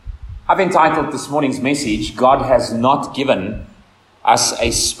I've entitled this morning's message, God has not given us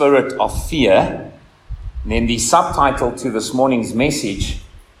a spirit of fear. And then the subtitle to this morning's message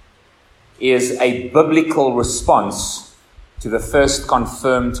is a biblical response to the first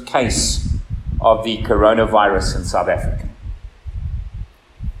confirmed case of the coronavirus in South Africa.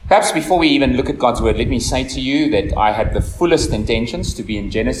 Perhaps before we even look at God's word, let me say to you that I had the fullest intentions to be in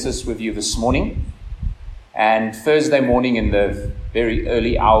Genesis with you this morning. And Thursday morning, in the very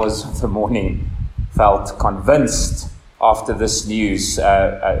early hours of the morning, felt convinced after this news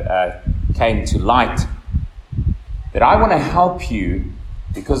came to light that I want to help you,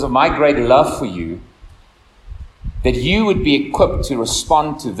 because of my great love for you, that you would be equipped to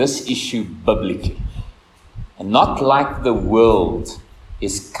respond to this issue biblically and not like the world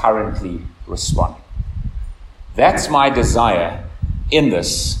is currently responding. That's my desire in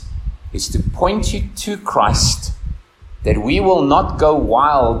this, is to point you to Christ, that we will not go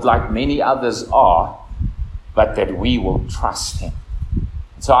wild like many others are, but that we will trust Him.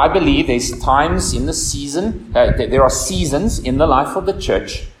 So I believe there's times in the season, there are seasons in the life of the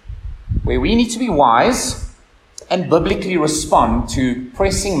church where we need to be wise and biblically respond to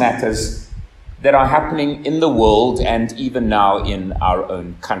pressing matters that are happening in the world and even now in our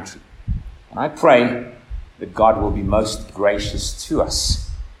own country. And I pray that God will be most gracious to us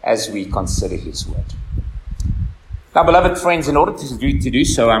as we consider His word. Now, beloved friends, in order to do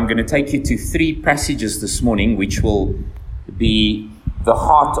so, I'm going to take you to three passages this morning, which will be the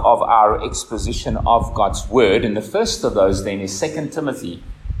heart of our exposition of God's word. And the first of those then is 2 Timothy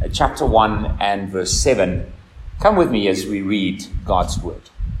chapter 1 and verse 7. Come with me as we read God's word.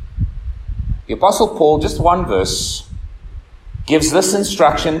 The Apostle Paul, just one verse, gives this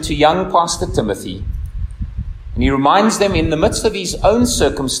instruction to young Pastor Timothy. And he reminds them in the midst of his own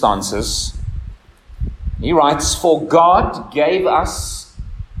circumstances, he writes, "For God gave us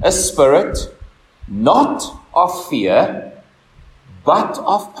a spirit, not of fear, but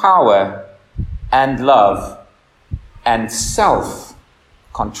of power and love and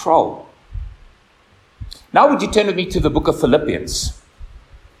self-control." Now would you turn with me to the book of Philippians?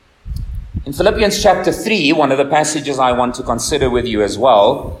 In Philippians chapter 3, one of the passages I want to consider with you as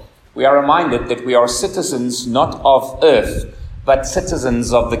well, we are reminded that we are citizens not of earth, but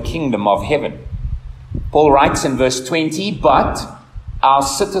citizens of the kingdom of heaven. Paul writes in verse 20, "But our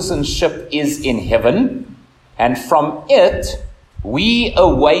citizenship is in heaven, and from it we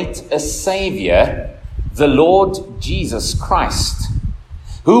await a Savior, the Lord Jesus Christ,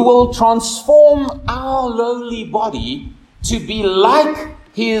 who will transform our lowly body to be like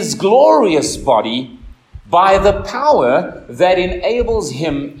His glorious body by the power that enables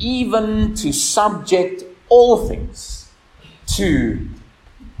Him even to subject all things to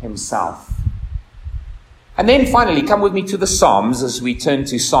Himself." And then finally, come with me to the Psalms as we turn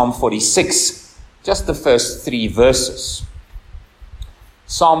to Psalm 46, just the first three verses.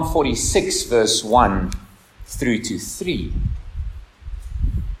 Psalm 46, verse 1 through to 3.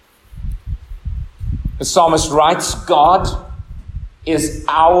 The psalmist writes, "God is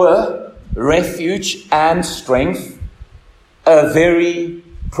our refuge and strength, a very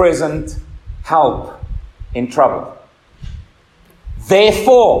present help in trouble.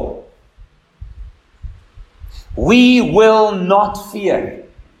 Therefore, we will not fear.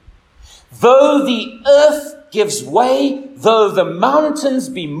 Though the earth gives way, though the mountains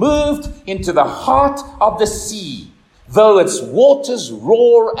be moved into the heart of the sea, though its waters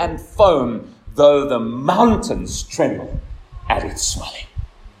roar and foam, though the mountains tremble at its swelling."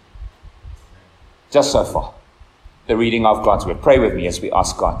 Just so far, the reading of God's word. Pray with me as we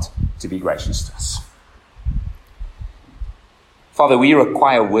ask God to be gracious to us. Father, we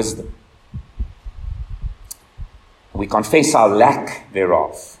require wisdom. We confess our lack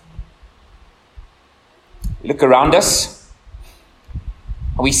thereof. We look around us,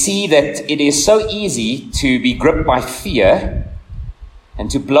 and we see that it is so easy to be gripped by fear and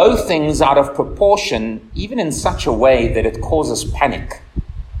to blow things out of proportion, even in such a way that it causes panic.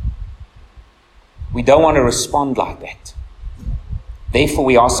 We don't want to respond like that. Therefore,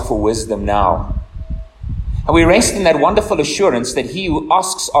 we ask for wisdom now. And we rest in that wonderful assurance that he who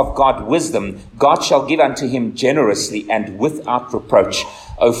asks of God wisdom, God shall give unto him generously and without reproach.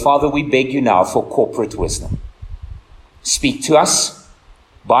 Oh, Father, we beg you now for corporate wisdom. Speak to us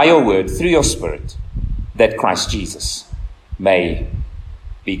by your word, through your Spirit, that Christ Jesus may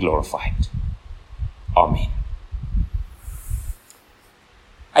be glorified. Amen.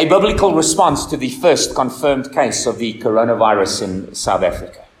 A biblical response to the first confirmed case of the coronavirus in South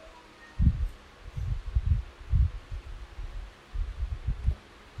Africa.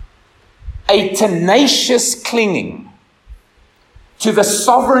 A tenacious clinging to the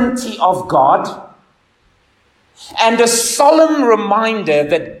sovereignty of God, and a solemn reminder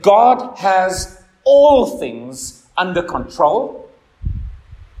that God has all things under control,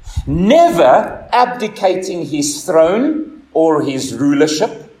 never abdicating his throne or his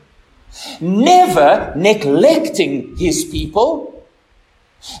rulership, never neglecting his people,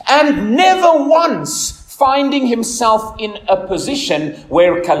 and never once finding himself in a position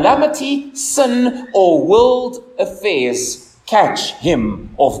where calamity, sin, or world affairs catch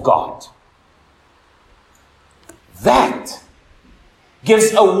him off guard. That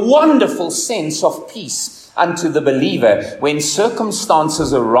gives a wonderful sense of peace unto the believer when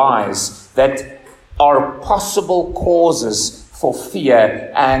circumstances arise that are possible causes for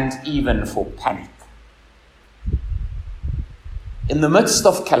fear and even for panic. In the midst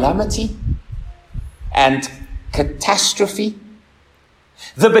of calamity and catastrophe,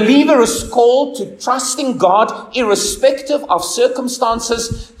 the believer is called to trust in God irrespective of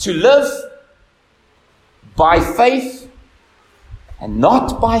circumstances, to live by faith and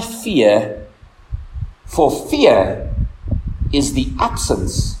not by fear, for fear is the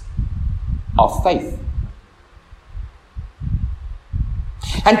absence of faith.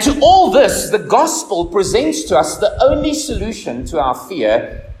 And to all this, the gospel presents to us the only solution to our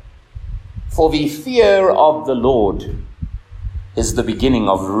fear, for the fear of the Lord is the beginning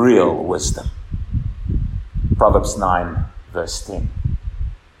of real wisdom. Proverbs 9, verse 10.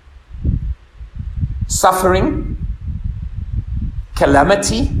 Suffering,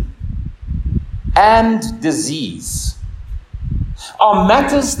 calamity, and disease are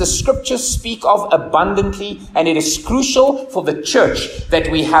matters the scriptures speak of abundantly, and it is crucial for the church that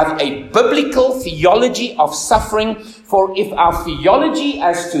we have a biblical theology of suffering, for if our theology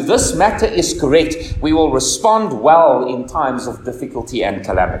as to this matter is correct, we will respond well in times of difficulty and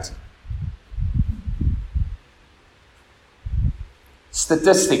calamity.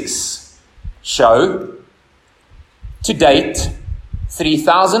 Statistics show, to date,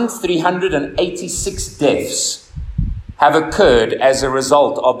 3,386 deaths have occurred as a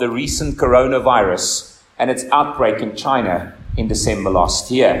result of the recent coronavirus and its outbreak in China in December last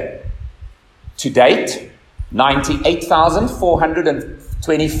year. To date,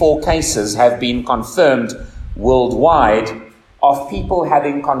 98,424 cases have been confirmed worldwide of people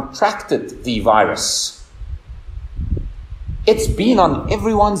having contracted the virus. It's been on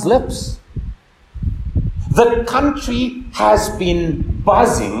everyone's lips. The country has been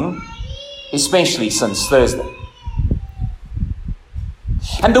buzzing, especially since Thursday.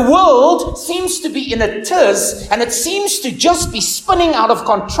 And the world seems to be in a tiz, and it seems to just be spinning out of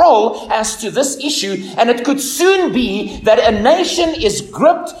control as to this issue, and it could soon be that a nation is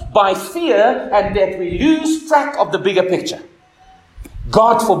gripped by fear and that we lose track of the bigger picture.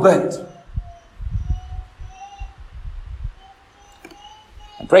 God forbid.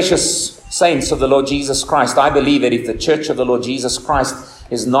 And precious saints of the Lord Jesus Christ, I believe that if the church of the Lord Jesus Christ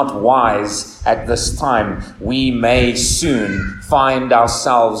is not wise at this time, we may soon find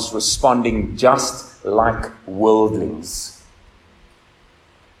ourselves responding just like worldlings.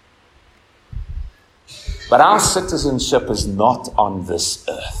 But our citizenship is not on this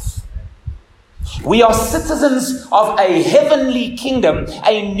earth. We are citizens of a heavenly kingdom,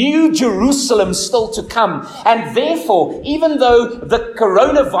 a new Jerusalem still to come. And therefore, even though the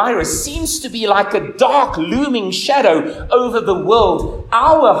coronavirus seems to be like a dark looming shadow over the world,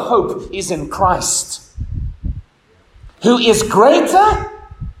 our hope is in Christ, who is greater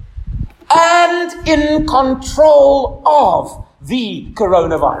and in control of the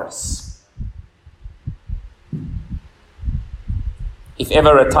coronavirus. If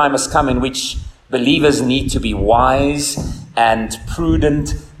ever a time has come in which believers need to be wise and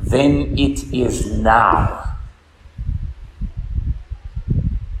prudent, then it is now.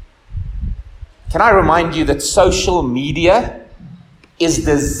 Can I remind you that social media is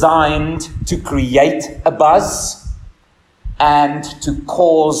designed to create a buzz and to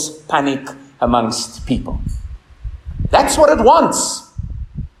cause panic amongst people? That's what it wants.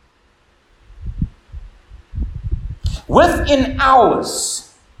 Within hours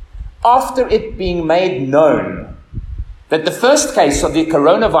after it being made known that the first case of the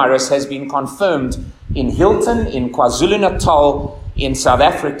coronavirus has been confirmed in Hilton, in KwaZulu-Natal, in South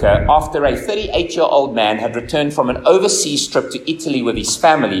Africa, after a 38-year-old man had returned from an overseas trip to Italy with his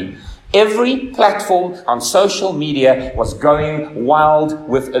family, every platform on social media was going wild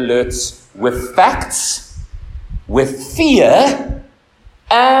with alerts, with facts, with fear,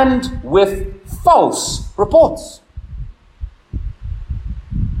 and with false reports.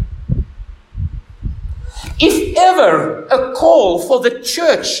 If ever a call for the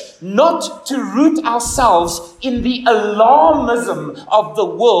church not to root ourselves in the alarmism of the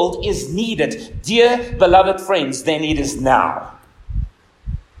world is needed, dear beloved friends, then it is now.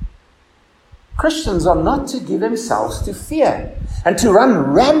 Christians are not to give themselves to fear and to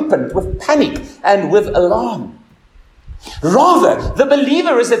run rampant with panic and with alarm. Rather, the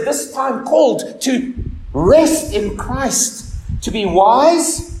believer is at this time called to rest in Christ, to be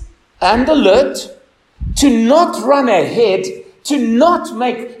wise and alert, to not run ahead, to not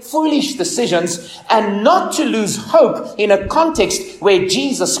make foolish decisions, and not to lose hope in a context where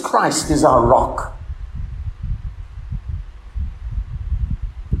Jesus Christ is our rock.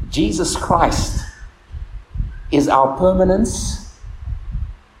 Jesus Christ is our permanence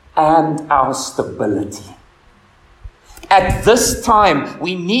and our stability. At this time,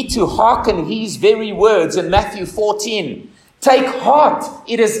 we need to hearken his very words in Matthew 14. Take heart,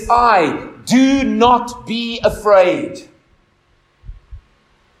 it is I. Do not be afraid.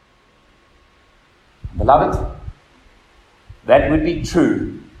 Beloved, that would be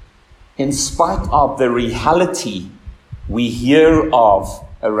true in spite of the reality we hear of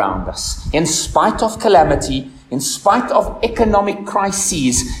around us. In spite of calamity, in spite of economic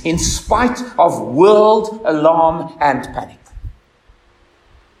crises, in spite of world alarm and panic.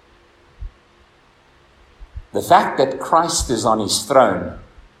 The fact that Christ is on his throne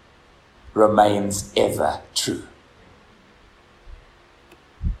remains ever true.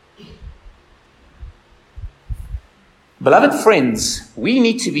 Beloved friends, we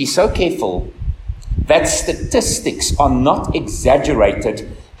need to be so careful that statistics are not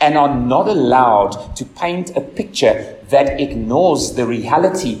exaggerated and are not allowed to paint a picture that ignores the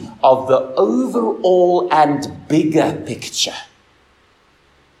reality of the overall and bigger picture.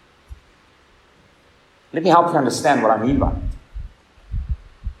 Let me help you understand what I mean by it.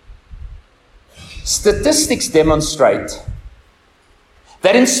 Statistics demonstrate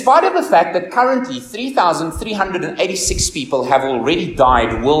that in spite of the fact that currently 3,386 people have already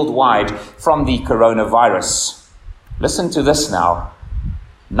died worldwide from the coronavirus, listen to this now,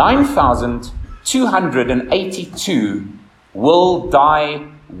 9,282 will die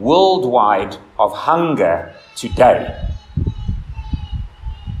worldwide of hunger today.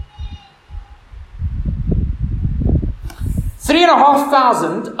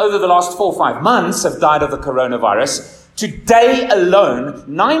 3,500 over the last 4 or 5 months have died of the coronavirus. Today alone,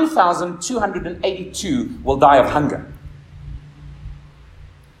 9,282 will die of hunger.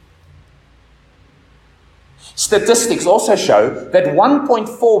 Statistics also show that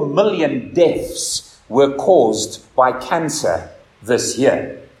 1.4 million deaths were caused by cancer this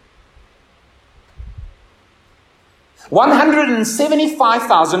year.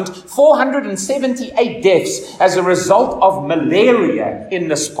 175,478 deaths as a result of malaria in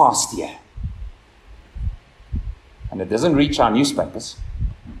this past year. And it doesn't reach our newspapers.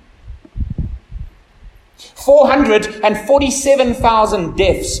 447,000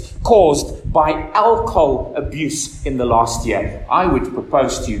 deaths caused by alcohol abuse in the last year. I would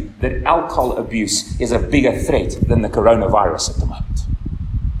propose to you that alcohol abuse is a bigger threat than the coronavirus at the moment.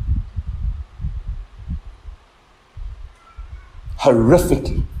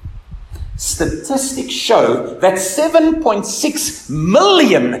 Horrifically, statistics show that 7.6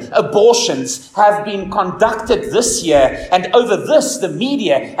 million abortions have been conducted this year, and over this, the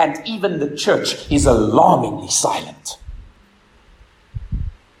media and even the church is alarmingly silent.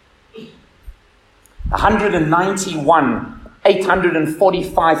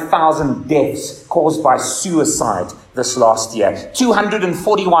 845,000 deaths caused by suicide this last year.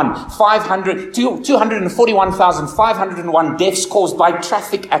 241,501 deaths caused by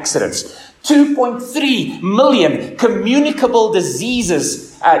traffic accidents. 2.3 million communicable disease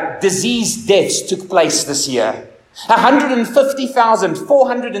deaths took place this year.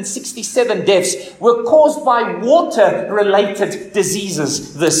 150,467 deaths were caused by water-related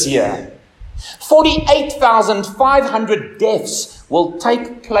diseases this year. 48,500 deaths will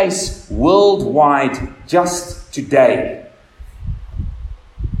take place worldwide just today.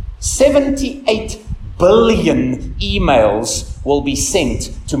 78 billion emails will be sent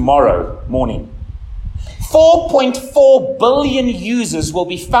tomorrow morning. 4.4 billion users will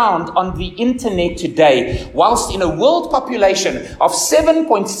be found on the internet today, whilst in a world population of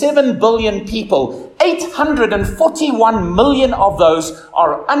 7.7 billion people, 841 million of those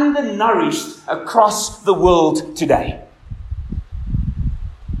are undernourished across the world today.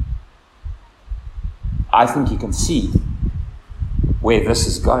 I think you can see where this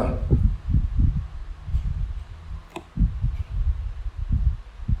is going.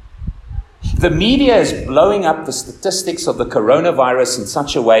 The media is blowing up the statistics of the coronavirus in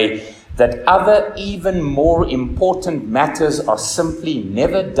such a way that other, even more important matters are simply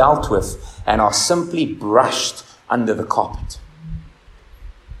never dealt with and are simply brushed under the carpet.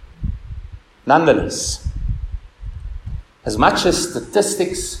 Nonetheless, as much as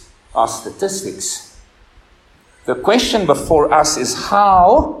statistics are statistics, the question before us is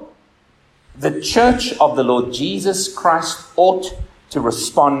how the Church of the Lord Jesus Christ ought to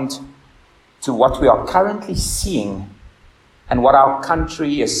respond to what we are currently seeing and what our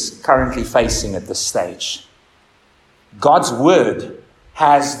country is currently facing at this stage. God's Word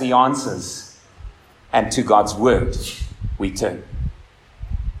has the answers, and to God's Word we turn.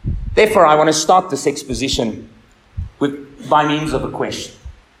 Therefore, I want to start this exposition by means of a question.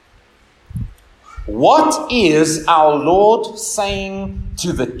 What is our Lord saying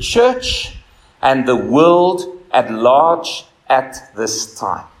to the church and the world at large at this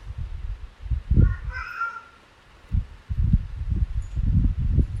time?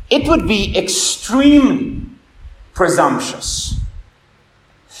 It would be extremely presumptuous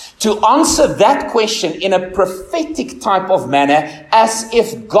to answer that question in a prophetic type of manner, as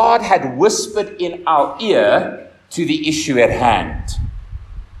if God had whispered in our ear to the issue at hand.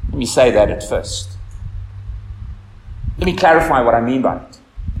 Let me say that at first. Let me clarify what I mean by it.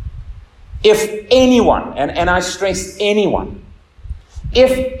 If anyone, and I stress anyone,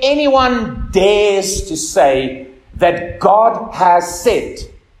 if anyone dares to say that God has said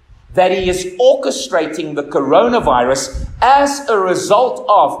that He is orchestrating the coronavirus as a result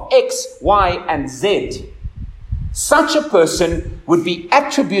of X, Y, and Z, such a person would be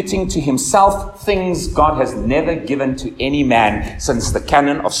attributing to himself things God has never given to any man since the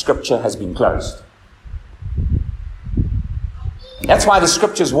canon of Scripture has been closed. That's why the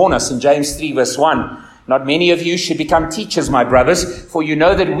Scriptures warn us in James 3 verse 1, "Not many of you should become teachers, my brothers, for you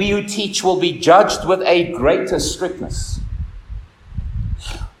know that we who teach will be judged with a greater strictness."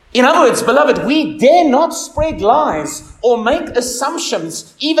 In other words, beloved, we dare not spread lies or make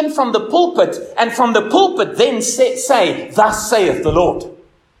assumptions even from the pulpit, and from the pulpit then say, "Thus saith the Lord."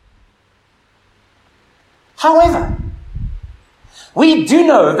 However, we do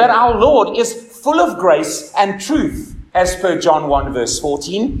know that our Lord is full of grace and truth, as per John 1 verse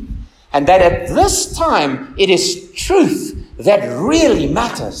 14, and that at this time it is truth that really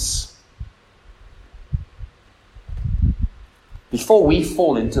matters. Before we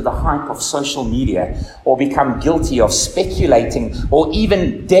fall into the hype of social media or become guilty of speculating or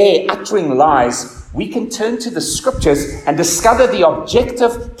even dare uttering lies, we can turn to the Scriptures and discover the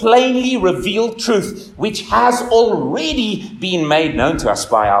objective, plainly revealed truth which has already been made known to us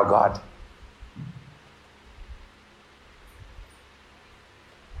by our God.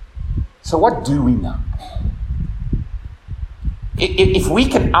 So what do we know? If we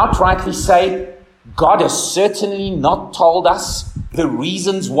can outrightly say, God has certainly not told us the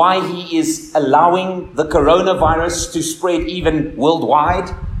reasons why He is allowing the coronavirus to spread even worldwide,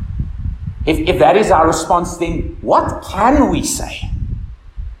 if that is our response, then what can we say?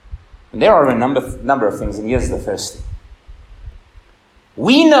 And there are a number of things, and here's the first thing.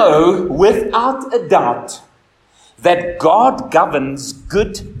 We know without a doubt that God governs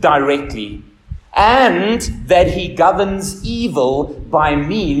good directly, and that He governs evil by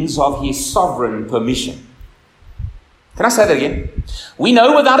means of His sovereign permission. Can I say that again? We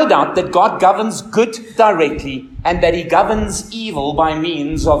know without a doubt that God governs good directly, and that He governs evil by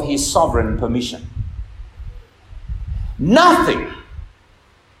means of His sovereign permission. Nothing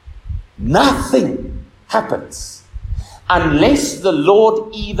happens unless the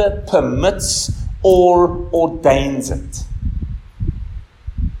Lord either permits or ordains it.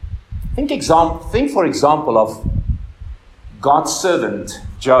 Think for example of God's servant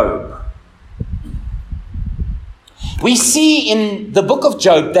Job. We see in the book of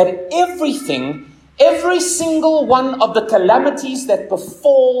Job that every single one of the calamities that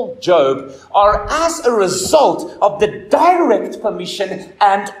befall Job are as a result of the direct permission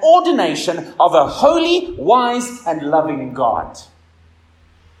and ordination of a holy, wise, and loving God.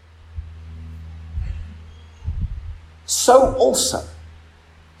 So also,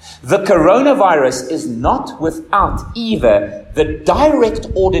 the coronavirus is not without either the direct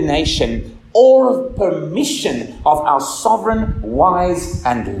ordination or permission of our sovereign, wise,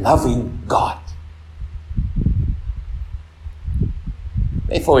 and loving God.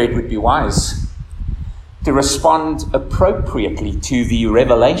 Therefore, it would be wise to respond appropriately to the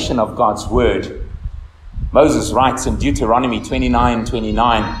revelation of God's Word. Moses writes in Deuteronomy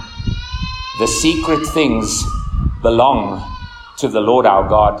 29:29, "The secret things belong to the Lord our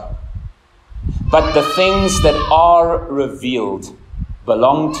God, but the things that are revealed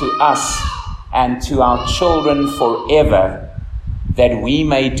belong to us and to our children forever, that we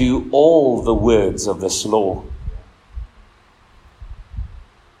may do all the words of this law.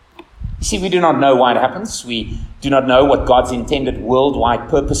 You see, we do not know why it happens. We do not know what God's intended worldwide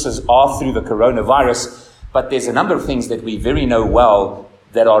purposes are through the coronavirus, but there's a number of things that we very know well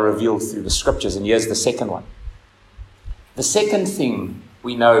that are revealed through the scriptures, and here's the second one. The second thing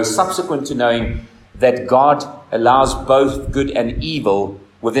we know, subsequent to knowing that God allows both good and evil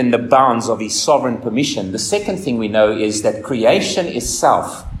within the bounds of his sovereign permission, the second thing we know is that creation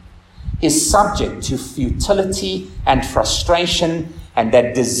itself is subject to futility and frustration, and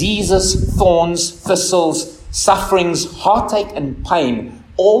that diseases, thorns, thistles, sufferings, heartache, and pain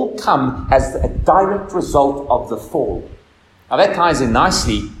all come as a direct result of the fall. Now that ties in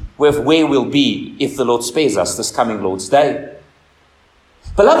nicely with where we'll be if the Lord spares us this coming Lord's Day.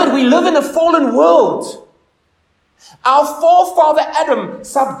 Beloved, we live in a fallen world. Our forefather Adam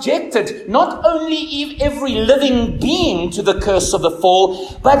subjected not only every living being to the curse of the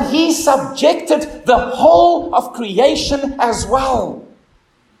fall, but he subjected the whole of creation as well.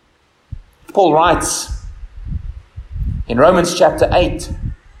 Paul writes in Romans chapter 8,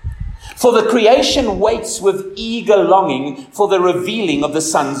 "For the creation waits with eager longing for the revealing of the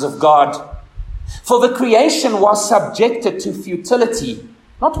sons of God. For the creation was subjected to futility,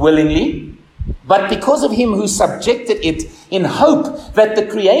 not willingly, but because of him who subjected it, in hope that the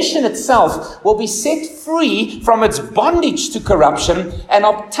creation itself will be set free from its bondage to corruption and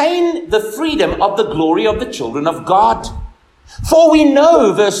obtain the freedom of the glory of the children of God. For we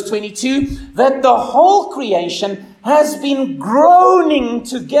know," verse 22, "that the whole creation has been groaning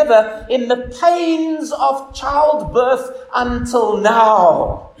together in the pains of childbirth until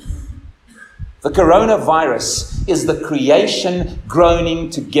now." The coronavirus is the creation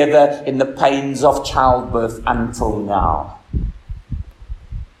groaning together in the pains of childbirth until now.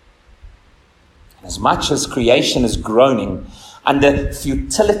 As much as creation is groaning under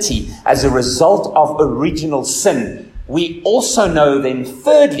futility as a result of original sin, we also know then,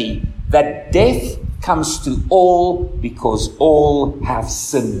 thirdly, that death comes to all because all have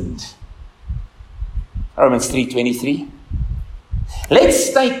sinned. Romans 3:23. Let's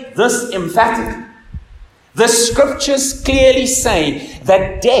state this emphatically. The scriptures clearly say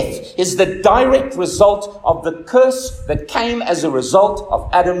that death is the direct result of the curse that came as a result of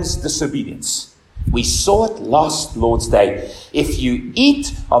Adam's disobedience. We saw it last Lord's Day. If you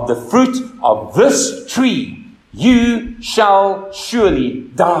eat of the fruit of this tree, you shall surely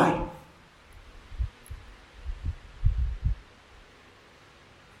die.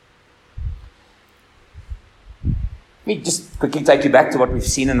 Let me just quickly take you back to what we've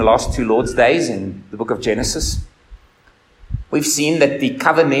seen in the last two Lord's Days in the book of Genesis. We've seen that the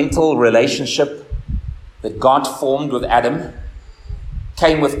covenantal relationship that God formed with Adam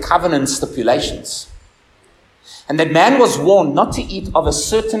came with covenant stipulations. And that man was warned not to eat of a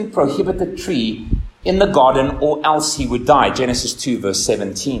certain prohibited tree in the garden or else he would die. Genesis 2 verse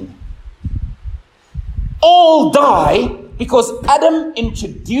 17. All die because Adam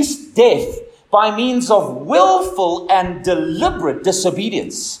introduced death by means of willful and deliberate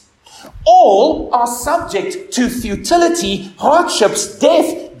disobedience. All are subject to futility, hardships,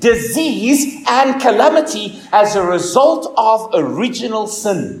 death, disease, and calamity as a result of original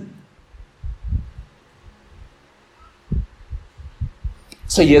sin.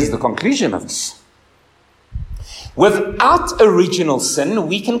 So here's the conclusion of this. Without original sin,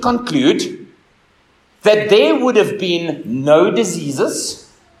 we can conclude that there would have been no diseases,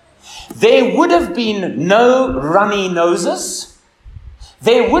 there would have been no runny noses,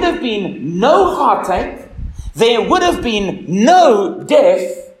 there would have been no heartache, there would have been no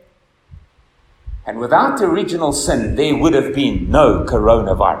death, and without original sin, there would have been no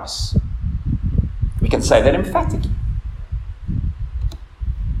coronavirus. We can say that emphatically.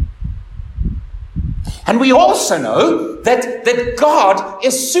 And we also know that God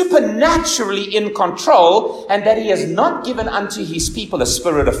is supernaturally in control and that he has not given unto his people a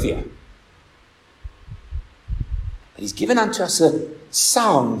spirit of fear. But he's given unto us a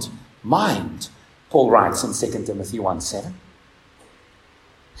sound mind, Paul writes in 2 Timothy 1:7.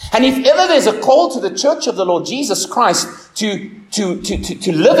 And if ever there's a call to the church of the Lord Jesus Christ to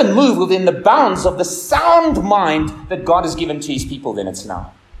live and move within the bounds of the sound mind that God has given to his people, then it's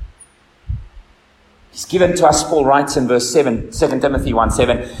now. He's given to us, Paul writes in verse 7, 2 Timothy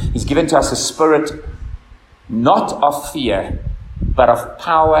 1:7, he's given to us a spirit not of fear, but of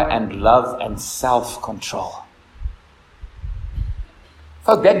power and love and self-control.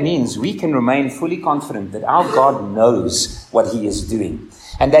 Folks, that means we can remain fully confident that our God knows what he is doing.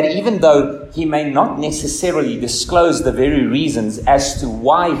 And that even though he may not necessarily disclose the very reasons as to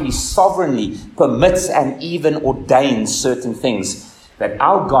why he sovereignly permits and even ordains certain things, that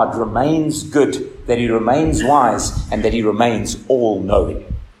our God remains good, that He remains wise, and that He remains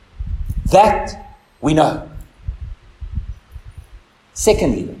all-knowing. That we know.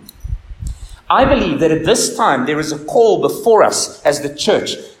 Secondly, I believe that at this time there is a call before us as the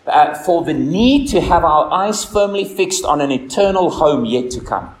church for the need to have our eyes firmly fixed on an eternal home yet to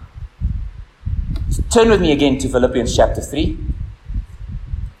come. Turn with me again to Philippians chapter 3.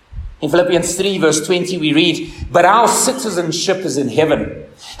 In Philippians 3 verse 20 we read, "But our citizenship is in heaven,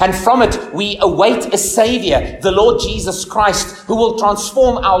 and from it we await a Savior, the Lord Jesus Christ, who will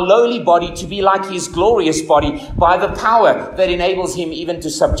transform our lowly body to be like His glorious body by the power that enables Him even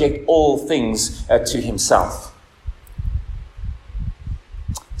to subject all things to Himself."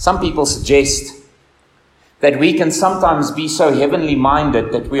 Some people suggest that we can sometimes be so heavenly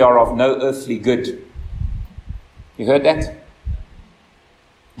minded that we are of no earthly good. You heard that?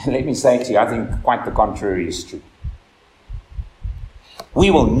 Let me say to you, I think quite the contrary is true.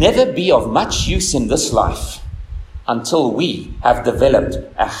 We will never be of much use in this life until we have developed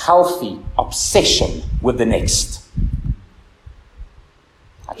a healthy obsession with the next.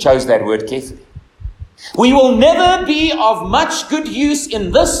 I chose that word carefully. We will never be of much good use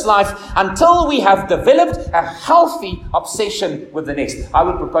in this life until we have developed a healthy obsession with the next. I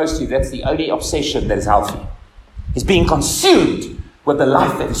would propose to you that's the only obsession that is healthy. Is being consumed with the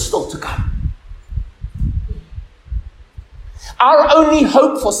life that is still to come. Our only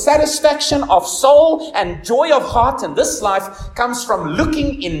hope for satisfaction of soul and joy of heart in this life comes from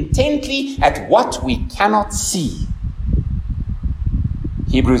looking intently at what we cannot see.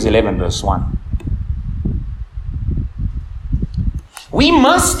 Hebrews 11 verse 1. We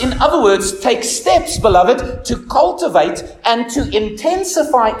must, in other words, take steps, beloved, to cultivate and to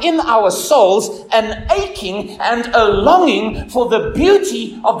intensify in our souls an aching and a longing for the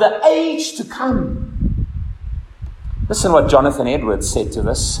beauty of the age to come. Listen what Jonathan Edwards said to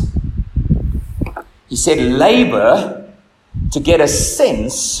this. He said, labor to get a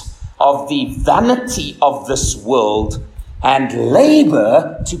sense of the vanity of this world and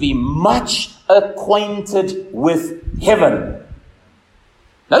labor to be much acquainted with heaven.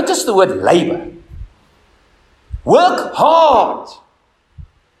 Notice the word labor. Work hard.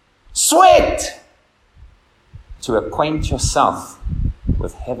 Sweat to acquaint yourself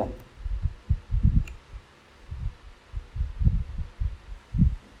with heaven.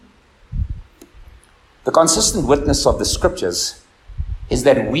 The consistent witness of the scriptures is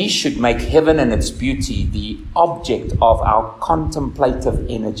that we should make heaven and its beauty the object of our contemplative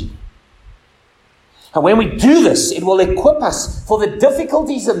energy. And when we do this, it will equip us for the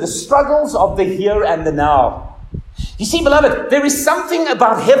difficulties and the struggles of the here and the now. You see, beloved, there is something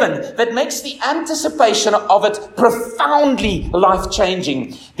about heaven that makes the anticipation of it profoundly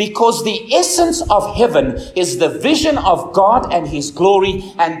life-changing, because the essence of heaven is the vision of God and His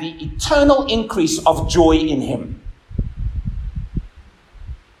glory and the eternal increase of joy in Him.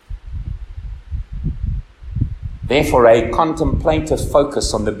 Therefore, a contemplative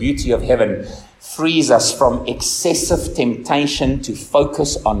focus on the beauty of heaven frees us from excessive temptation to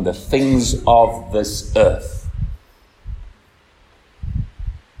focus on the things of this earth.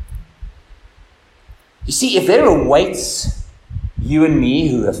 You see, if there awaits you and me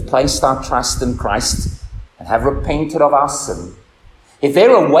who have placed our trust in Christ and have repented of our sin, if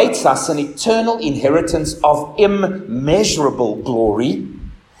there awaits us an eternal inheritance of immeasurable glory,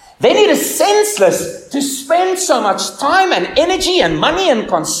 then it is senseless to spend so much time and energy and money and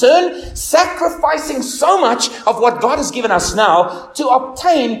concern sacrificing so much of what God has given us now to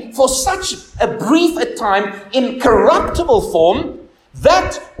obtain for such a brief a time in corruptible form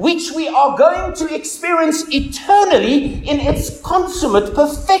that which we are going to experience eternally in its consummate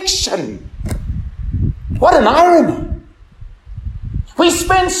perfection. What an irony. We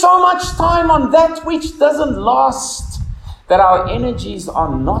spend so much time on that which doesn't last, that our energies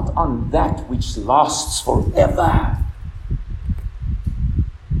are not on that which lasts forever.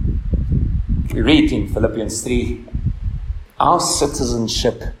 We read in Philippians 3, our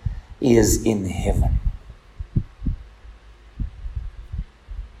citizenship is in heaven.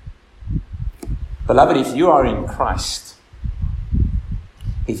 Beloved, if you are in Christ,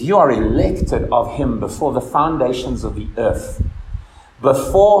 if you are elected of Him before the foundations of the earth,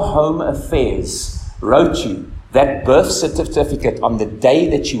 before Home Affairs wrote you that birth certificate on the day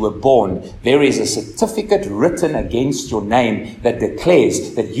that you were born, there is a certificate written against your name that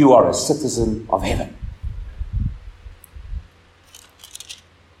declares that you are a citizen of heaven.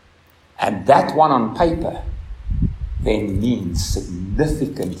 And that one on paper then means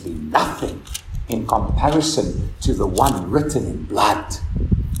significantly nothing in comparison to the one written in blood,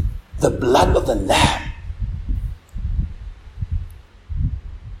 the blood of the Lamb.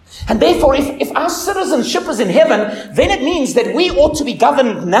 And therefore, if our citizenship is in heaven, then it means that we ought to be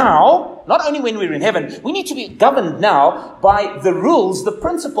governed now, not only when we're in heaven, we need to be governed now by the rules, the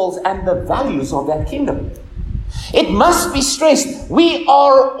principles, and the values of that kingdom. It must be stressed, we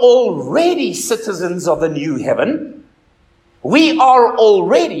are already citizens of the new heaven. We are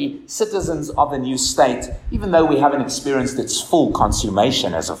already citizens of the new state, even though we haven't experienced its full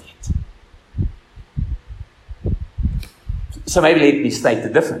consummation as of yet. So maybe let me state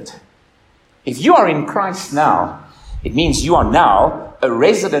it different. If you are in Christ now, it means you are now a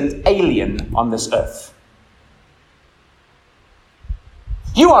resident alien on this earth.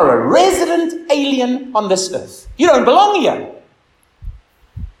 You are a resident alien on this earth. You don't belong here.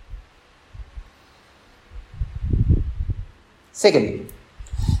 Secondly,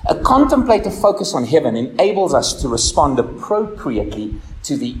 a contemplative focus on heaven enables us to respond appropriately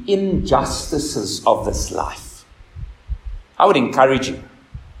to the injustices of this life. I would encourage you,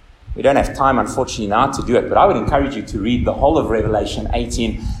 we don't have time unfortunately now to do it, but I would encourage you to read the whole of Revelation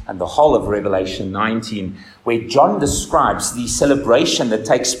 18 and the whole of Revelation 19, where John describes the celebration that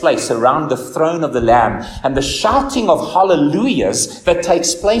takes place around the throne of the Lamb and the shouting of hallelujahs that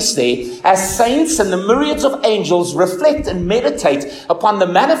takes place there as saints and the myriads of angels reflect and meditate upon the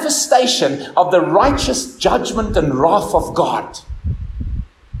manifestation of the righteous judgment and wrath of God.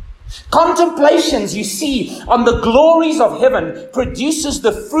 Contemplations, you see, on the glories of heaven produces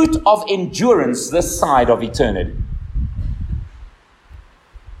the fruit of endurance this side of eternity.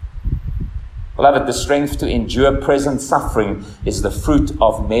 Beloved, the strength to endure present suffering is the fruit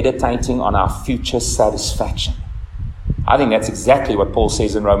of meditating on our future satisfaction. I think that's exactly what Paul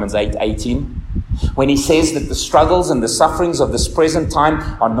says in Romans 8:18. When he says that the struggles and the sufferings of this present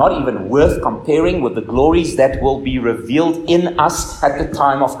time are not even worth comparing with the glories that will be revealed in us at the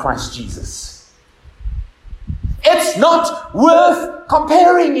time of Christ Jesus. It's not worth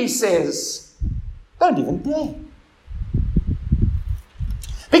comparing, he says. Don't even dare.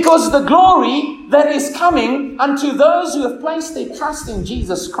 Because the glory that is coming unto those who have placed their trust in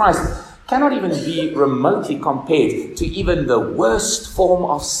Jesus Christ cannot even be remotely compared to even the worst form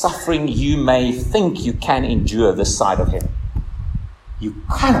of suffering you may think you can endure this side of heaven. You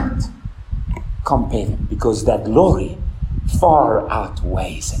cannot compare them because that glory far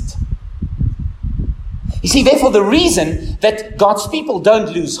outweighs it. You see, therefore, the reason that God's people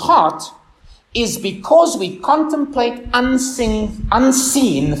don't lose heart is because we contemplate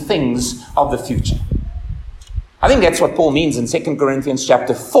unseen things of the future. I think that's what Paul means in 2 Corinthians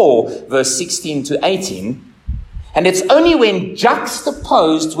chapter 4, verse 16 to 18. And it's only when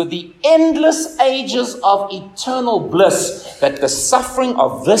juxtaposed with the endless ages of eternal bliss that the suffering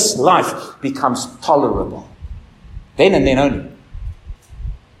of this life becomes tolerable. Then and then only.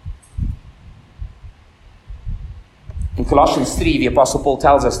 In Colossians 3, the Apostle Paul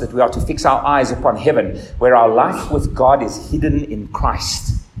tells us that we are to fix our eyes upon heaven, where our life with God is hidden in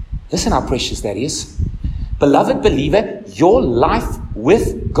Christ. Listen how precious that is. Beloved believer, your life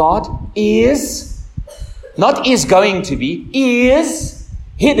with God is, not is going to be, is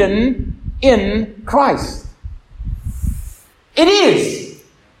hidden in Christ. It is.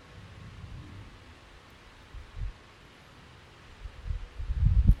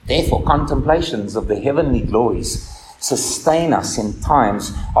 Therefore, contemplations of the heavenly glories sustain us in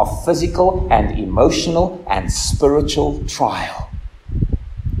times of physical and emotional and spiritual trial.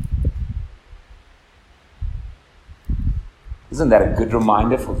 Isn't that a good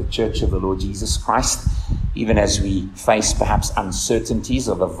reminder for the Church of the Lord Jesus Christ, even as we face perhaps uncertainties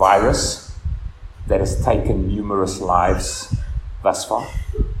of a virus that has taken numerous lives thus far?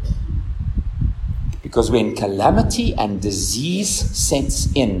 Because when calamity and disease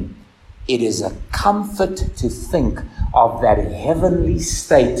sets in, it is a comfort to think of that heavenly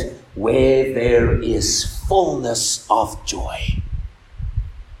state where there is fullness of joy.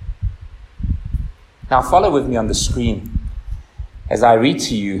 Now follow with me on the screen as I read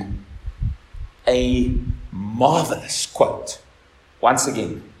to you a marvelous quote, once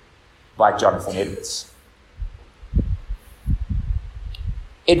again, by Jonathan Edwards.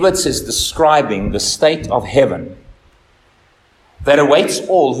 Edwards is describing the state of heaven that awaits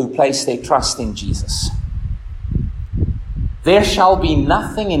all who place their trust in Jesus. There shall be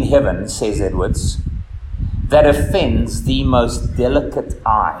nothing in heaven, says Edwards, that offends the most delicate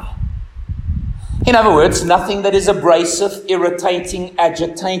eye. In other words, nothing that is abrasive, irritating,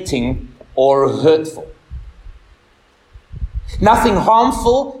 agitating, or hurtful. Nothing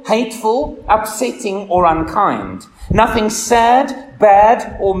harmful, hateful, upsetting, or unkind. Nothing sad,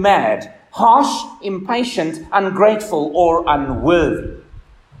 bad, or mad. Harsh, impatient, ungrateful, or unworthy.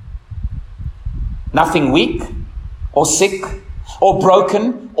 Nothing weak, or sick, or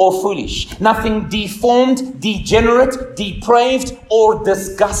broken or foolish. Nothing deformed, degenerate, depraved, or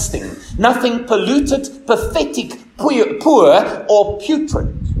disgusting. Nothing polluted, pathetic, poor, or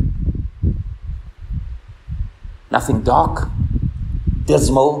putrid. Nothing dark,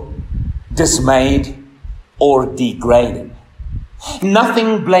 dismal, dismayed, or degrading.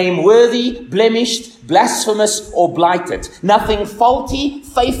 Nothing blameworthy, blemished, blasphemous, or blighted. Nothing faulty,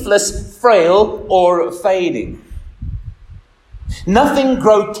 faithless, frail, or fading. Nothing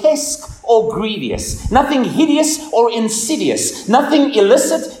grotesque or grievous. Nothing hideous or insidious. Nothing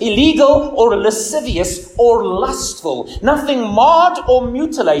illicit, illegal, or lascivious, or lustful. Nothing marred or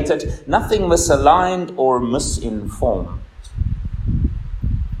mutilated. Nothing misaligned or misinformed.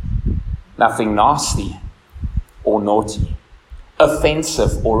 Nothing nasty or naughty,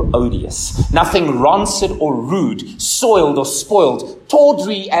 offensive or odious. Nothing rancid or rude, soiled or spoiled,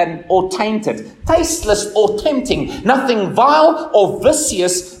 tawdry or tainted, tasteless or tempting. Nothing vile or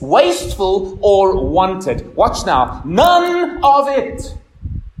vicious, wasteful or wanted. Watch now. None of it.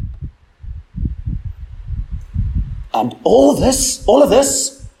 And all of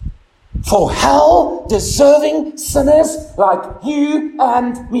this, for hell-deserving sinners like you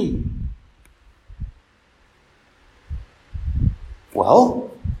and me. Well,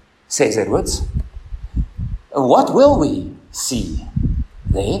 says Edwards, what will we see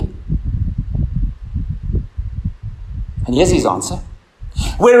there? And here's his answer.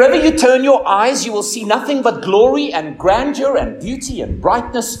 Wherever you turn your eyes, you will see nothing but glory and grandeur and beauty and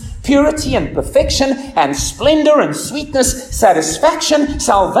brightness, purity and perfection and splendor and sweetness, satisfaction,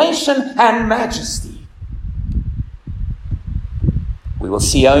 salvation and majesty. We will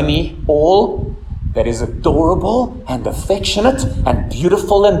see only all that is adorable and affectionate and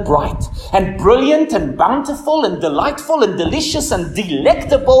beautiful and bright and brilliant and bountiful and delightful and delicious and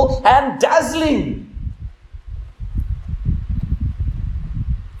delectable and dazzling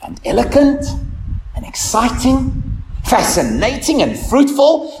and elegant and exciting, fascinating and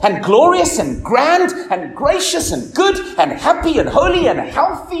fruitful and glorious and grand and gracious and good and happy and holy and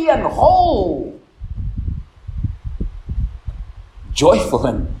healthy and whole, joyful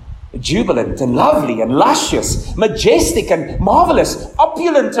and jubilant and lovely and luscious, majestic and marvelous,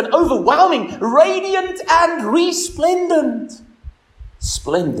 opulent and overwhelming, radiant and resplendent,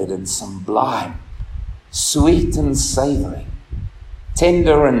 splendid and sublime, sweet and savoring,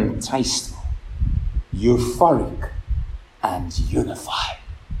 tender and tasteful, euphoric and unified.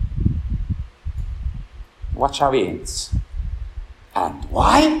 Watch how he ends. And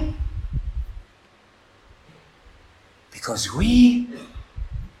why? Because we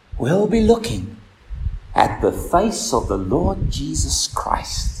will be looking at the face of the Lord Jesus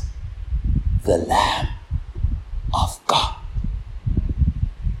Christ, the Lamb of God.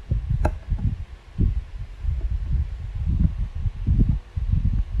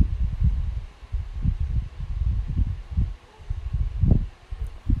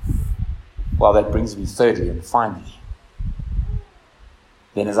 Well, that brings me thirdly and finally.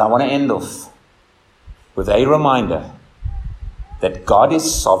 Then as I want to end off with a reminder that God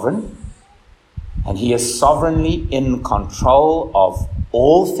is sovereign, and He is sovereignly in control of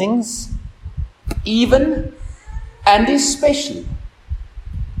all things, even and especially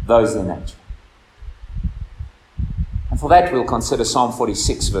those in nature. And for that we'll consider Psalm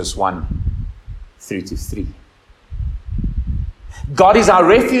 46 verse 1 through to 3. God is our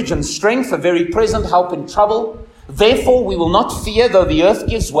refuge and strength, a very present help in trouble. Therefore we will not fear, though the earth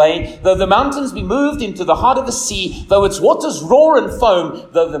gives way, though the mountains be moved into the heart of the sea, though its waters roar and foam,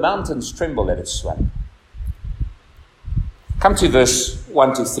 though the mountains tremble at its swelling. Come to verse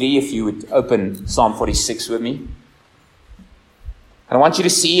 1 to 3, if you would open Psalm 46 with me. And I want you to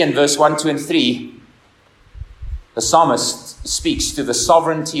see in verse 1, 2, and 3, the psalmist speaks to the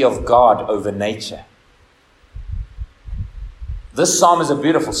sovereignty of God over nature. This psalm is a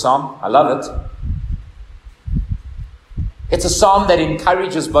beautiful psalm. I love it. It's a psalm that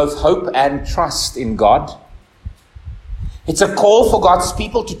encourages both hope and trust in God. It's a call for God's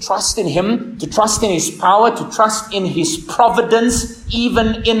people to trust in Him, to trust in His power, to trust in His providence,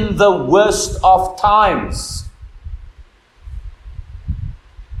 even in the worst of times.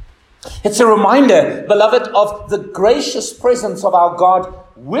 It's a reminder, beloved, of the gracious presence of our God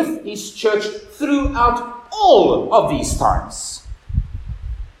with His church throughout all of these times.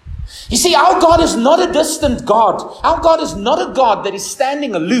 You see, our God is not a distant God. Our God is not a God that is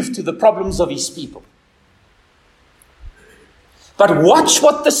standing aloof to the problems of His people. But watch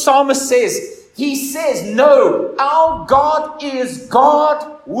what the psalmist says. He says, no, our God is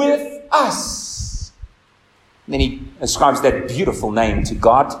God with us. And then he ascribes that beautiful name to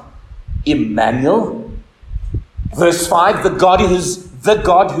God, Emmanuel. Verse 5, the God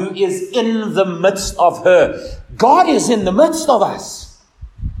who is in the midst of her. God is in the midst of us.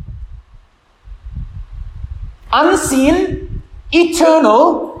 Unseen,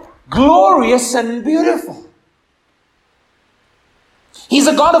 eternal, glorious, and beautiful. He's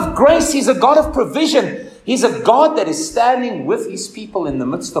a God of grace. He's a God of provision. He's a God that is standing with His people in the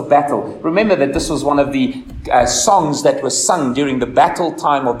midst of battle. Remember that this was one of the songs that was sung during the battle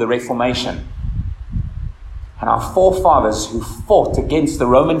time of the Reformation. And our forefathers who fought against the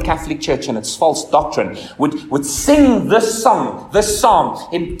Roman Catholic Church and its false doctrine would sing this song, this psalm,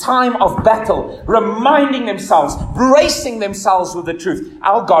 in time of battle, reminding themselves, bracing themselves with the truth.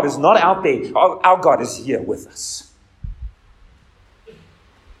 Our God is not out there. Our God is here with us.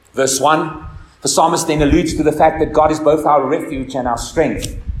 Verse 1, the psalmist then alludes to the fact that God is both our refuge and our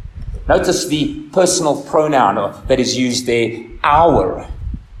strength. Notice the personal pronoun that is used there, our.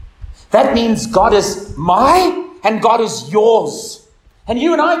 That means God is my and God is yours. And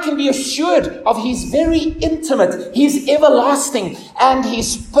you and I can be assured of His very intimate, His everlasting, and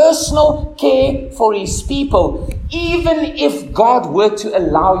His personal care for His people, even if God were to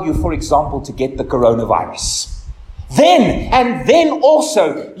allow you, for example, to get the coronavirus. Then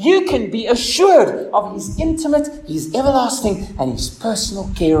also, you can be assured of His intimate, His everlasting, and His personal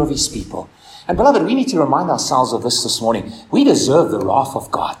care of His people. And beloved, we need to remind ourselves of this morning. We deserve the wrath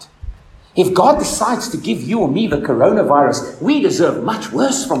of God. If God decides to give you or me the coronavirus, we deserve much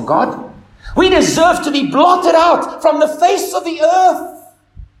worse from God. We deserve to be blotted out from the face of the earth.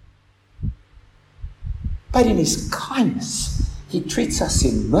 But in His kindness, He treats us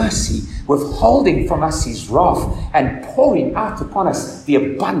in mercy, withholding from us His wrath and pouring out upon us the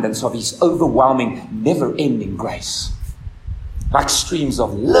abundance of His overwhelming, never-ending grace, like streams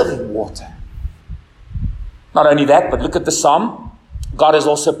of living water. Not only that, but look at the psalm. God has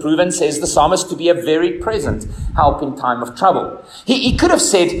also proven, says the psalmist, to be a very present help in time of trouble. He could have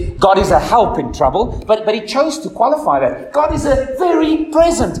said God is a help in trouble, but he chose to qualify that. God is a very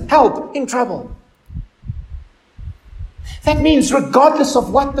present help in trouble. That means regardless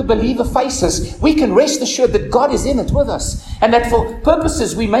of what the believer faces, we can rest assured that God is in it with us. And that for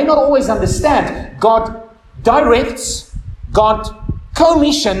purposes we may not always understand, God directs, God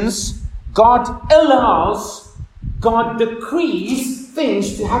commissions, God allows, God decrees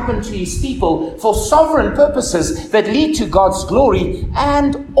things to happen to His people for sovereign purposes that lead to God's glory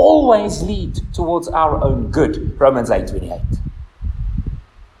and always lead towards our own good. Romans 8:28.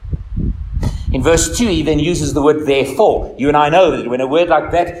 In verse 2, he then uses the word therefore. You and I know that when a word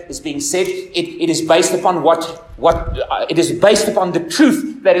like that is being said, it is based upon it is based upon the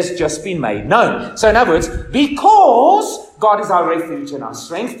truth that has just been made known. So in other words, because God is our refuge and our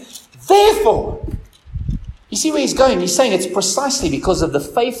strength, therefore, you see where he's going? He's saying it's precisely because of the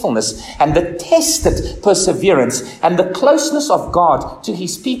faithfulness and the tested perseverance and the closeness of God to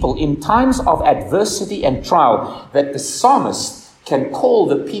His people in times of adversity and trial that the psalmist can call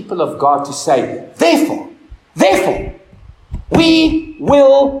the people of God to say, therefore, we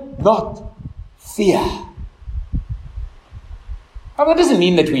will not fear. Now, that doesn't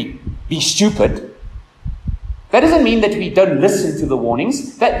mean that we be stupid. That doesn't mean that we don't listen to the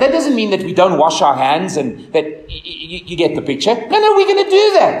warnings. That doesn't mean that we don't wash our hands and that you get the picture. No, we're going to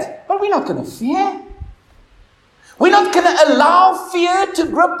do that. But we're not going to fear. We're not going to allow fear to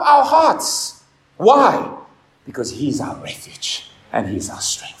grip our hearts. Why? Because He's our refuge and He's our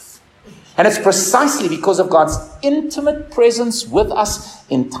strength. And it's precisely because of God's intimate presence with us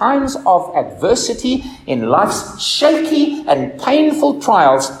in times of adversity, in life's shaky and painful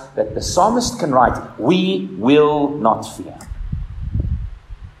trials, that the psalmist can write, we will not fear.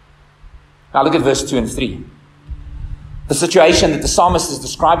 Now look at verse 2 and 3. The situation that the psalmist is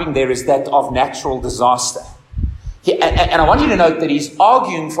describing there is that of natural disaster. And I want you to note that he's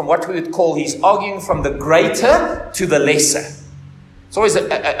arguing from what we would call, he's arguing from the greater to the lesser. It's always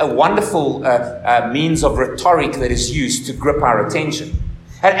a wonderful means of rhetoric that is used to grip our attention.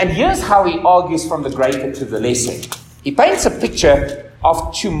 And here's how he argues from the greater to the lesser. He paints a picture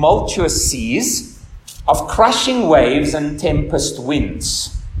of tumultuous seas, of crushing waves and tempest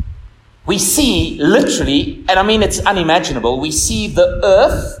winds. We see literally, and I mean it's unimaginable, we see the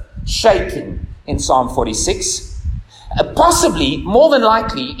earth shaking in Psalm 46, possibly, more than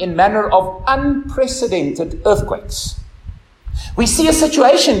likely, in manner of unprecedented earthquakes. We see a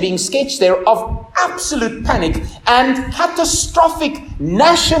situation being sketched there of absolute panic and catastrophic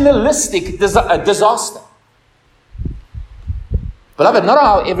nationalistic disaster. Beloved, not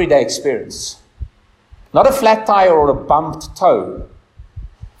our everyday experience. Not a flat tire or a bumped toe.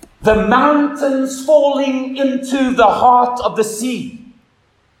 The mountains falling into the heart of the sea.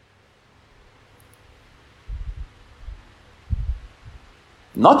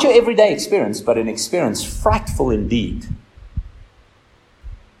 Not your everyday experience, but an experience frightful indeed.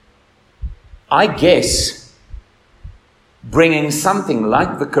 I guess bringing something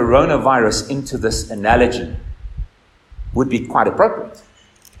like the coronavirus into this analogy would be quite appropriate.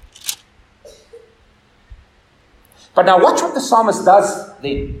 But now watch what the psalmist does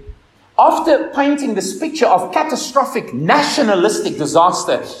then. After painting this picture of catastrophic nationalistic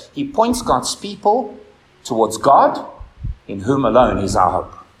disaster, he points God's people towards God, in whom alone is our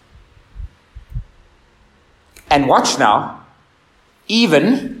hope. And watch now,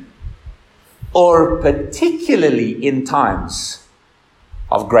 even or particularly in times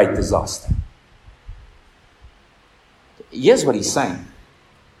of great disaster. Here's what he's saying.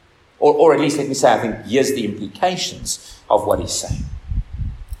 Or at least let me say, I think here's the implications of what he's saying.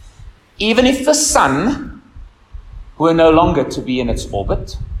 Even if the sun were no longer to be in its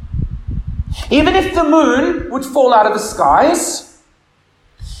orbit, even if the moon would fall out of the skies,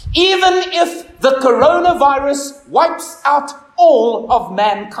 even if the coronavirus wipes out all of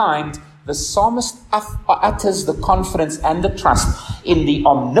mankind, the psalmist utters the confidence and the trust in the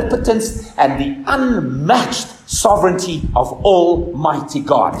omnipotence and the unmatched sovereignty of Almighty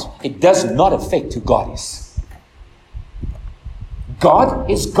God. It does not affect who God is. God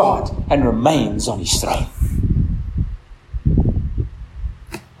is God and remains on his throne.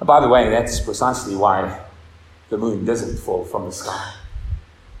 And by the way, that's precisely why the moon doesn't fall from the sky.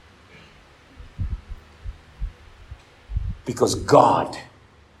 Because God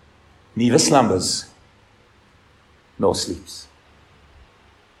neither slumbers nor sleeps.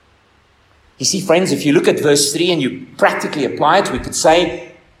 You see, friends, if you look at verse 3 and you practically apply it, we could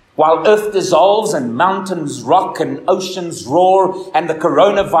say, while earth dissolves and mountains rock and oceans roar and the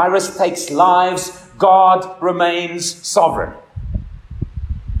coronavirus takes lives, God remains sovereign.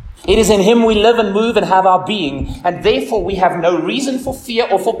 It is in him we live and move and have our being, and therefore we have no reason for fear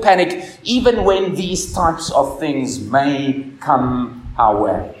or for panic, even when these types of things may come our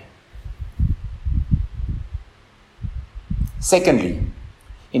way. Secondly,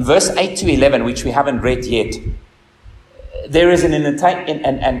 in verse 8 to 11, which we haven't read yet, there is an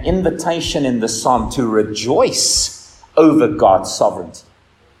invitation in the psalm to rejoice over God's sovereignty.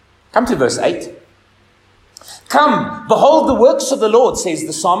 Come to verse 8. Come, behold the works of the Lord, says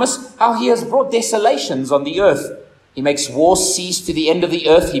the psalmist, how he has brought desolations on the earth. He makes war cease to the end of the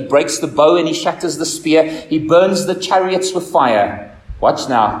earth. He breaks the bow and he shatters the spear. He burns the chariots with fire. Watch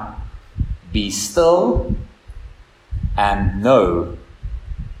now. Be still and know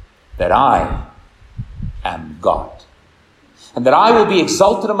that I am God. And that I will be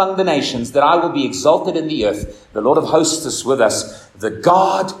exalted among the nations, that I will be exalted in the earth. The Lord of hosts is with us. The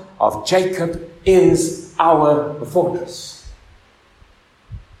God of Jacob is our fortress.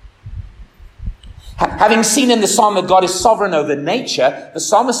 Having seen in the psalm that God is sovereign over nature, the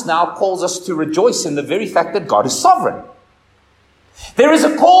psalmist now calls us to rejoice in the very fact that God is sovereign. There is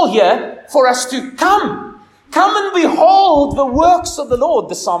a call here for us to come and behold the works of the Lord,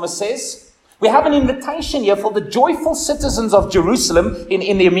 the psalmist says. We have an invitation here for the joyful citizens of Jerusalem,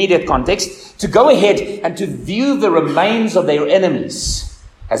 in the immediate context, to go ahead and to view the remains of their enemies.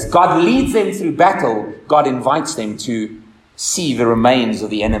 As God leads them through battle, God invites them to see the remains of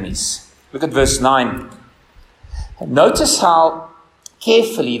the enemies. Look at verse 9. Notice how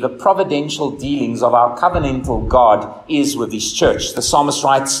carefully the providential dealings of our covenantal God is with his church. The psalmist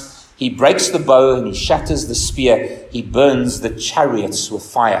writes, he breaks the bow and he shatters the spear. He burns the chariots with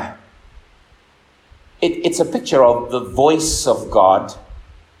fire. It's a picture of the voice of God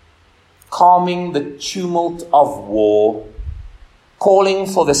calming the tumult of war, calling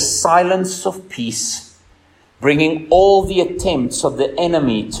for the silence of peace, bringing all the attempts of the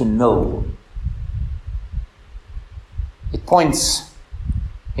enemy to nil. It points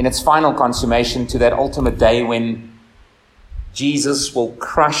in its final consummation to that ultimate day when Jesus will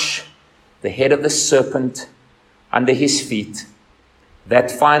crush the head of the serpent under his feet.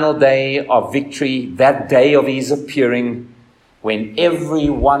 That final day of victory, that day of his appearing, when every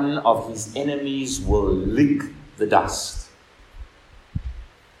one of his enemies will lick the dust.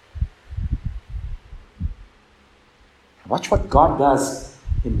 Watch what God does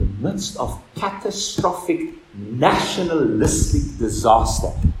in the midst of catastrophic nationalistic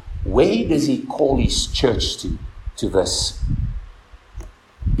disaster. Where does he call his church to this?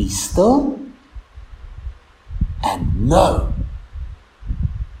 Be still and know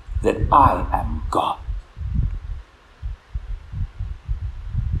that I am God.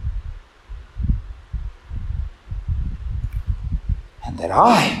 And that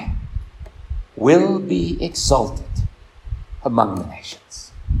I will be exalted among the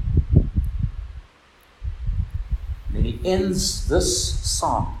nations. Then he he ends this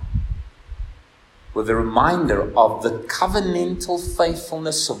psalm with a reminder of the covenantal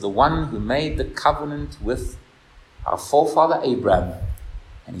faithfulness of the one who made the covenant with our forefather Abraham.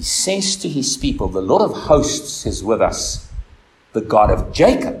 And he says to his people, the Lord of hosts is with us. The God of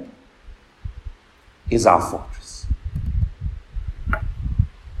Jacob is our fortress.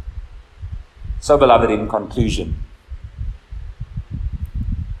 So, beloved, in conclusion,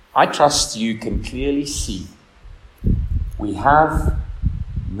 I trust you can clearly see we have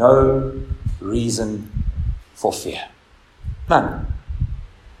no reason for fear. None.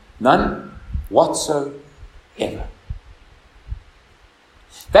 None whatsoever.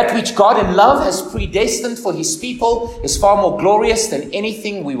 That which God in love has predestined for his people is far more glorious than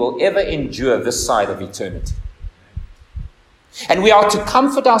anything we will ever endure this side of eternity. And we are to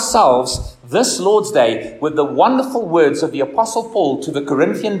comfort ourselves this Lord's Day with the wonderful words of the Apostle Paul to the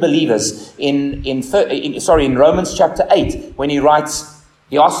Corinthian believers in Romans chapter 8, when he writes,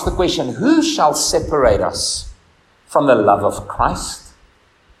 he asks the question, who shall separate us from the love of Christ?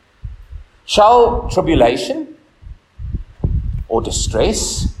 Shall tribulation, or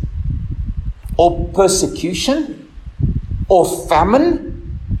distress, or persecution, or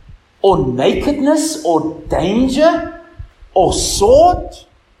famine, or nakedness, or danger, or sword?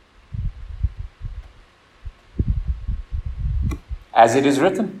 As it is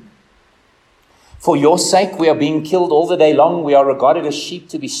written, for your sake we are being killed all the day long, we are regarded as sheep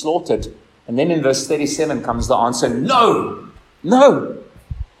to be slaughtered. And then in verse 37 comes the answer, no, no.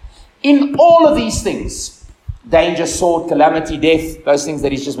 In all of these things, danger, sword, calamity, death, those things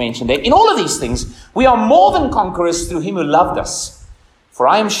that he's just mentioned there, in all of these things, we are more than conquerors through him who loved us. For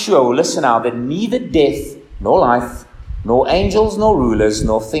I am sure, listen now, that neither death, nor life, nor angels, nor rulers,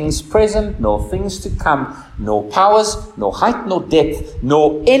 nor things present, nor things to come, nor powers, nor height, nor depth,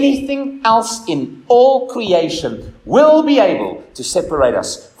 nor anything else in all creation will be able to separate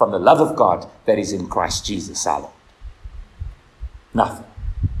us from the love of God that is in Christ Jesus our Lord. Nothing.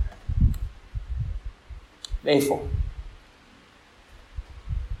 Therefore,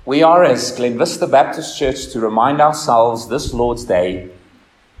 we are, as Glen Vista Baptist Church, to remind ourselves this Lord's Day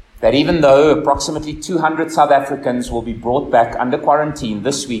that even though approximately 200 South Africans will be brought back under quarantine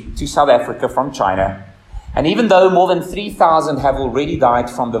this week to South Africa from China, and even though more than 3,000 have already died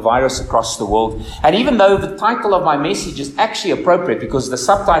from the virus across the world, and even though the title of my message is actually appropriate because the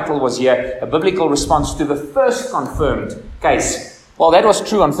subtitle was here, a biblical response to the first confirmed case. Well, that was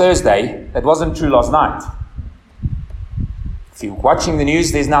true on Thursday. That wasn't true last night. If you're watching the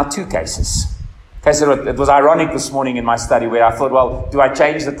news, there's now 2 cases. It was ironic this morning in my study where I thought, well, do I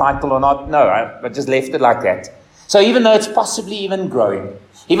change the title or not? No, I just left it like that. So even though it's possibly even growing,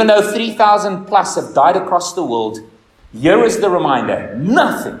 even though 3,000 plus have died across the world, here is the reminder,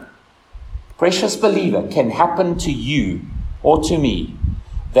 nothing, precious believer, can happen to you or to me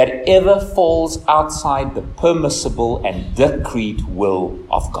that ever falls outside the permissible and decreed will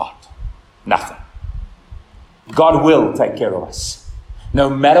of God. Nothing. God will take care of us,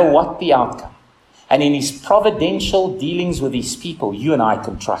 no matter what the outcome. And in his providential dealings with his people, you and I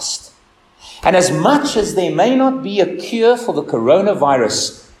can trust. And as much as there may not be a cure for the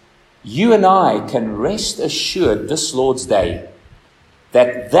coronavirus, you and I can rest assured this Lord's Day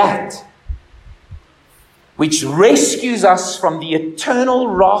that which rescues us from the eternal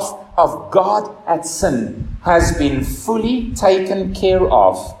wrath of God at sin has been fully taken care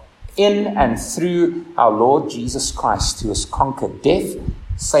of in and through our Lord Jesus Christ, who has conquered death,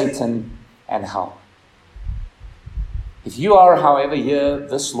 Satan, and hell. If you are, however, here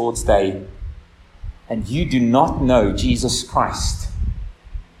this Lord's Day and you do not know Jesus Christ,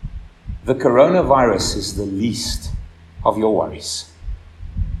 the coronavirus is the least of your worries.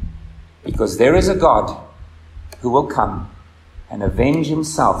 Because there is a God who will come and avenge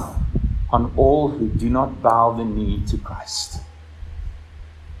himself on all who do not bow the knee to Christ.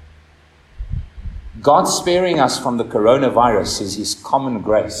 God sparing us from the coronavirus is his common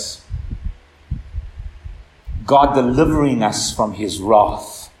grace. God delivering us from his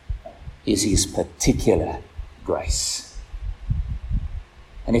wrath is his particular grace.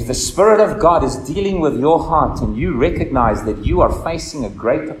 And if the Spirit of God is dealing with your heart and you recognize that you are facing a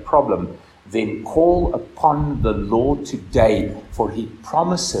greater problem, then call upon the Lord today, for he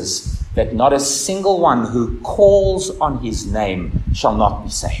promises that not a single one who calls on his name shall not be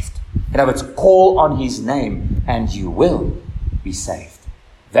saved. In other words, call on his name and you will be saved.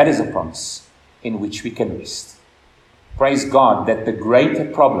 That is a promise in which we can rest. Praise God that the greater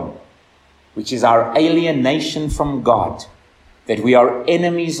problem, which is our alienation from God, that we are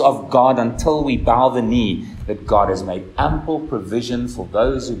enemies of God until we bow the knee, that God has made ample provision for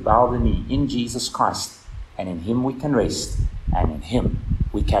those who bow the knee in Jesus Christ, and in him we can rest, and in him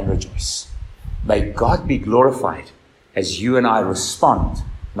we can rejoice. May God be glorified as you and I respond,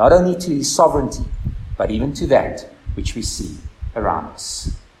 not only to his sovereignty, but even to that which we see around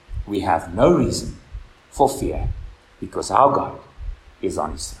us. We have no reason for fear, because our God is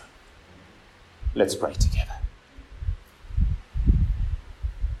on his throne. Let's pray together.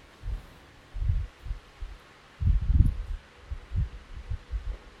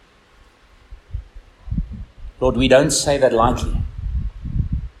 Lord, we don't say that lightly.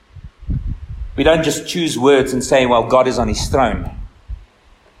 We don't just choose words and say, well, God is on his throne.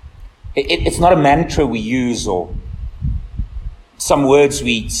 It's not a mantra we use or some words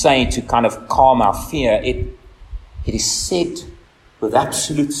we say to kind of calm our fear. It is said with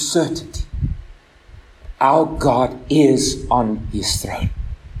absolute certainty. Our God is on his throne.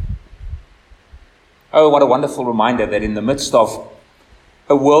 Oh, what a wonderful reminder that in the midst of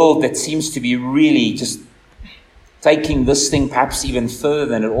a world that seems to be really just taking this thing perhaps even further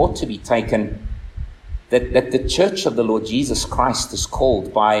than it ought to be taken, that the church of the Lord Jesus Christ is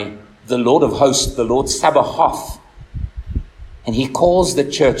called by the Lord of hosts, the Lord Sabaoth. And he calls the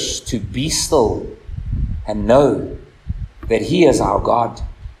church to be still and know that he is our God.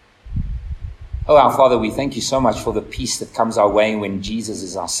 Oh, our Father, we thank you so much for the peace that comes our way when Jesus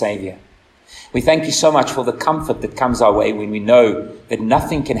is our Savior. We thank you so much for the comfort that comes our way when we know that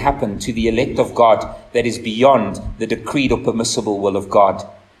nothing can happen to the elect of God that is beyond the decreed or permissible will of God,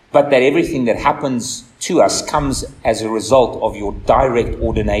 but that everything that happens to us comes as a result of your direct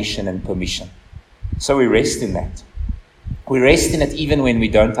ordination and permission. So we rest in that. We rest in it even when we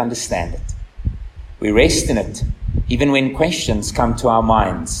don't understand it. We rest in it even when questions come to our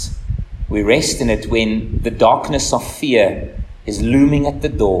minds. We rest in it when the darkness of fear is looming at the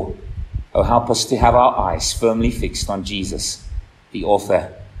door. Oh, help us to have our eyes firmly fixed on Jesus, the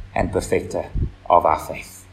author and perfecter of our faith.